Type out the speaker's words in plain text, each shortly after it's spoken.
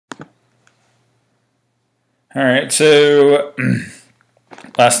All right, so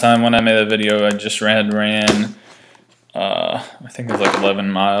last time when I made a video, I just ran, I think it was like 11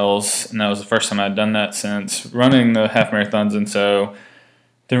 miles, and that was the first time I'd done that since running the half marathons, and so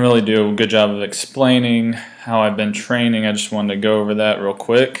didn't really do a good job of explaining how I've been training. I just wanted to go over that real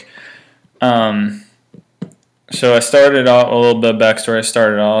quick. So I started off, a little bit of backstory, I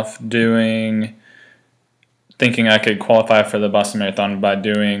started off thinking I could qualify for the Boston Marathon by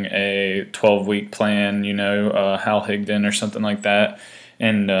doing a 12-week plan, Hal Higdon or something like that,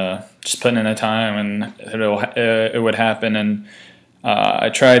 and just putting in the time and it would happen. And I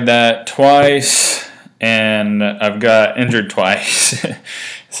tried that twice, and I've got injured twice.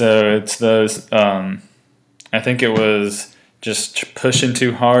 So it's those. I think it was just pushing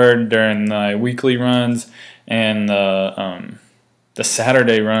too hard during my weekly runs, and the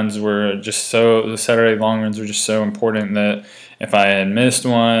Saturday runs were just the Saturday long runs were just so important that if I had missed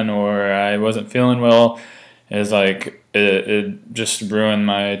one or I wasn't feeling well, it was like it just ruined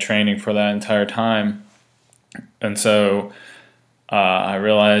my training for that entire time. And so I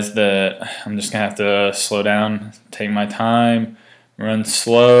realized that I'm just gonna have to slow down, take my time, run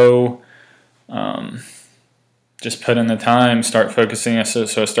slow, just put in the time, start focusing. So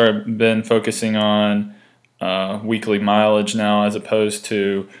I been focusing on weekly mileage now, as opposed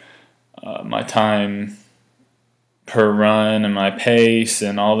to my time per run and my pace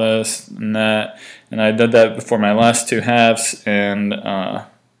and all this and that. And I did that before my last two halves, and I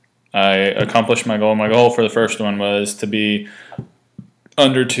accomplished my goal. My goal for the first one was to be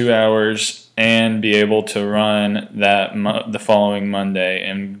under 2 hours and be able to run the following Monday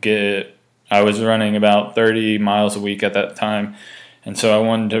and I was running about 30 miles a week at that time, and so I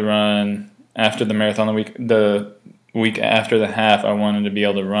wanted to run after the marathon, the week after the half. I wanted to be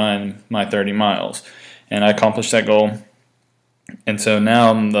able to run my 30 miles, and I accomplished that goal. And so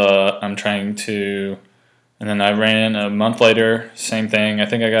now I'm trying to, and then I ran a month later, same thing. I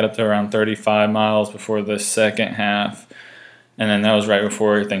think I got up to around 35 miles before the second half, and then that was right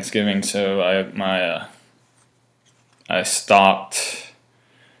before Thanksgiving. So I stopped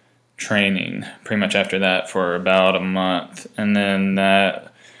training pretty much after that for about a month, and then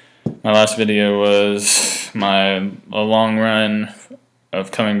my last video was a long run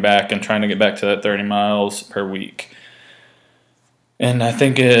of coming back and trying to get back to that 30 miles per week. And I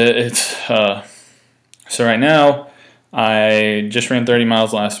think so right now I just ran 30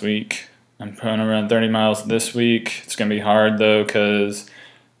 miles last week. I'm going to run 30 miles this week. It's going to be hard though, because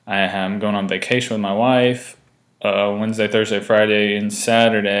I'm going on vacation with my wife Wednesday, Thursday, Friday, and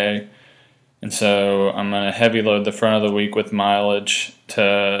Saturday. And so I'm going to heavy load the front of the week with mileage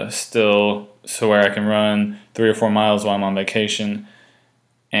so where I can run 3 or 4 miles while I'm on vacation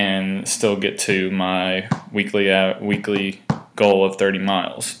and still get to my weekly goal of 30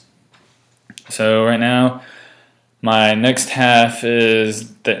 miles. So right now, my next half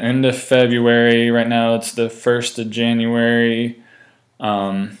is the end of February. Right now it's the 1st of January.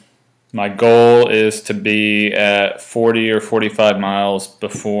 My goal is to be at 40 or 45 miles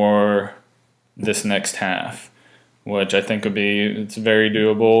before this next half, which I think it's very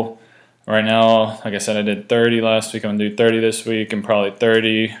doable. Right now, like I said, I did 30 last week. I'm going to do 30 this week and probably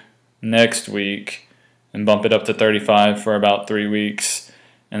 30 next week, and bump it up to 35 for about 3 weeks,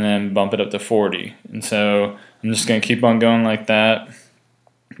 and then bump it up to 40. And so I'm just going to keep on going like that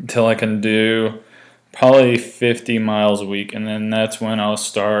until I can do probably 50 miles a week, and then that's when I'll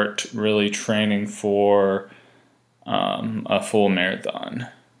start really training for a full marathon,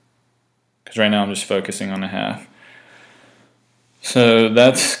 because right now I'm just focusing on a half. So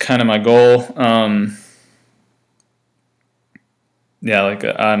that's kind of my goal. I'm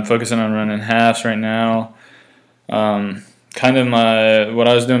focusing on running halves right now. Kind of what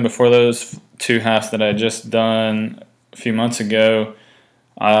I was doing before those 2 halves that I just done a few months ago.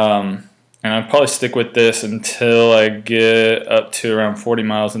 And I'll probably stick with this until I get up to around 40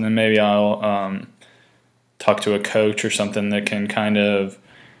 miles, and then maybe I'll talk to a coach or something that can kind of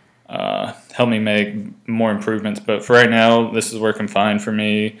help me make more improvements. But for right now, this is working fine for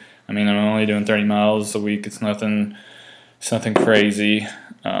me. I mean, I'm only doing 30 miles a week. It's nothing crazy.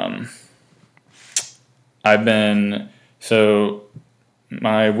 So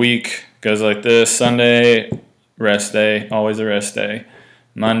my week goes like this: Sunday, rest day, always a rest day.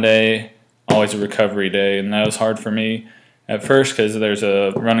 Monday, always a recovery day. And that was hard for me at first, because there's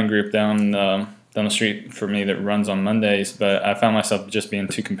a running group down the street for me that runs on Mondays, but I found myself just being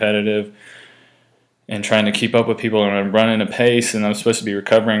too competitive and trying to keep up with people, and I'm running a pace, and I'm supposed to be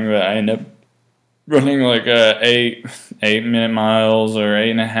recovering, but I end up running like 8-minute miles or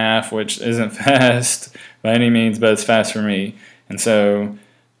 8.5, which isn't fast by any means, but it's fast for me. And so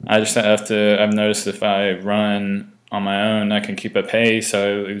I just have to. I've noticed if I run on my own, I can keep a pace.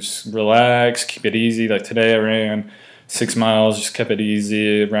 I just relax, keep it easy. Like today, I ran 6 miles, just kept it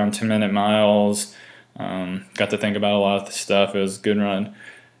easy, around 10-minute miles. Got to think about a lot of the stuff. It was a good run.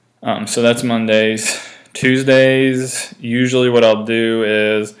 So that's Mondays. Tuesdays, usually what I'll do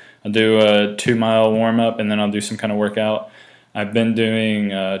is I'll do a 2 mile warm up and then I'll do some kind of workout. I've been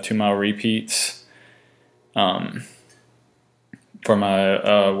doing 2 mile repeats for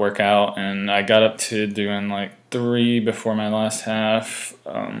my workout, and I got up to doing like 3 before my last half.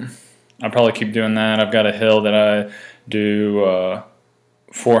 I'll probably keep doing that. I've got a hill that I do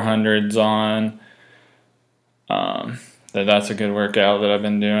 400s on. That's a good workout that I've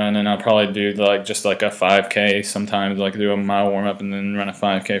been doing, and I'll probably do like just like a 5K sometimes, like do a mile warm up and then run a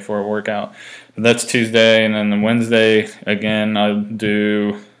 5K for a workout. But that's Tuesday, and then the Wednesday again I'll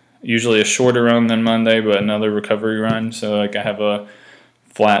do usually a shorter run than Monday, but another recovery run. So like I have a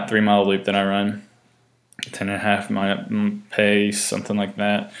flat 3 mile loop that I run, 10.5 mile pace, something like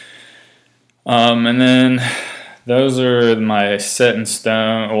that. And then those are my set in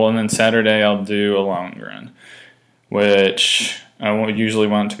stone. Well, and then Saturday I'll do a long run, which I usually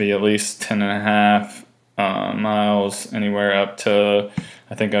want to be at least 10.5 miles, anywhere up to,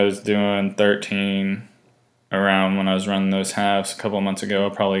 I think I was doing 13 around when I was running those halves a couple of months ago.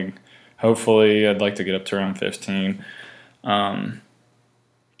 Hopefully, I'd like to get up to around 15. But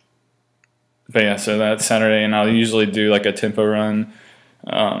yeah, so that's Saturday, and I'll usually do like a tempo run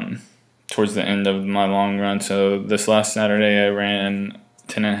towards the end of my long run. So this last Saturday, I ran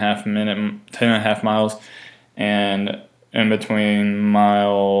 10.5 miles, and in between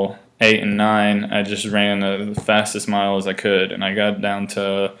mile 8 and 9, I just ran the fastest mile as I could, and I got down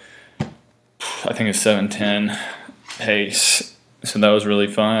to, I think it's 7:10 pace. So that was really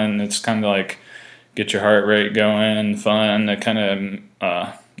fun. It's kind of like get your heart rate going, fun. It kind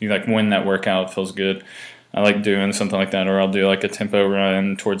of you like win that workout. It feels good. I like doing something like that, or I'll do like a tempo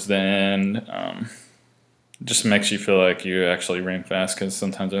run towards the end. Just makes you feel like you actually ran fast, because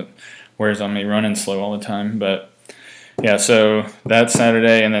sometimes it wears on me running slow all the time. But yeah, so that's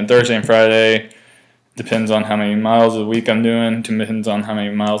Saturday, and then Thursday and Friday depends on how many miles a week I'm doing. Depends on how many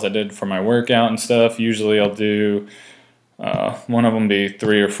miles I did for my workout and stuff. Usually I'll do one of them be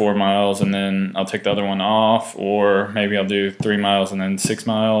 3 or 4 miles, and then I'll take the other one off, or maybe I'll do 3 miles and then 6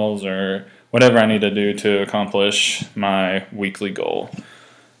 miles, or whatever I need to do to accomplish my weekly goal.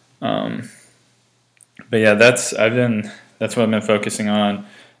 But yeah, that's what I've been focusing on,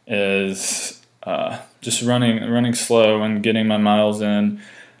 is just running slow and getting my miles in,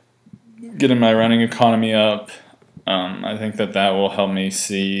 getting my running economy up. I think that will help me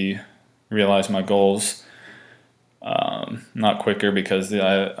realize my goals. Not quicker, because these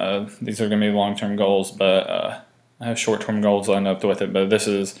are going to be long-term goals, but I have short-term goals lined up with it. But this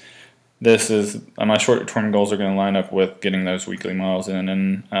is my short-term goals are going to line up with getting those weekly miles in,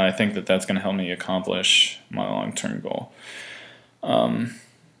 and I think that's going to help me accomplish my long-term goal.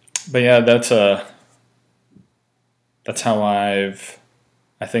 But yeah, that's how I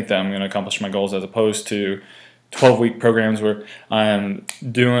think that I'm going to accomplish my goals, as opposed to 12-week programs where I'm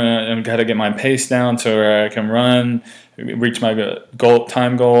got to get my pace down so where I can reach my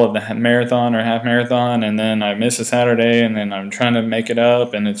time goal of the marathon or half marathon, and then I miss a Saturday, and then I'm trying to make it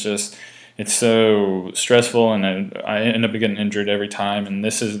up, and it's so stressful, and I end up getting injured every time. And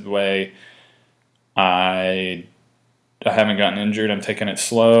this is the way I haven't gotten injured. I'm taking it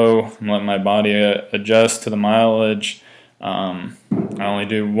slow. I'm letting my body adjust to the mileage. I only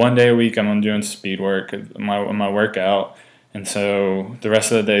do 1 day a week. I'm doing speed work, my workout, and so the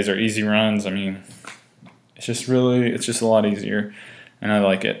rest of the days are easy runs. I mean, it's just a lot easier, and I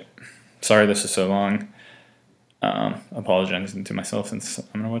like it. Sorry this is so long. Apologizing to myself since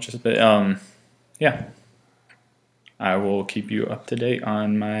I'm gonna watch this, but yeah, I will keep you up to date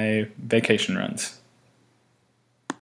on my vacation runs.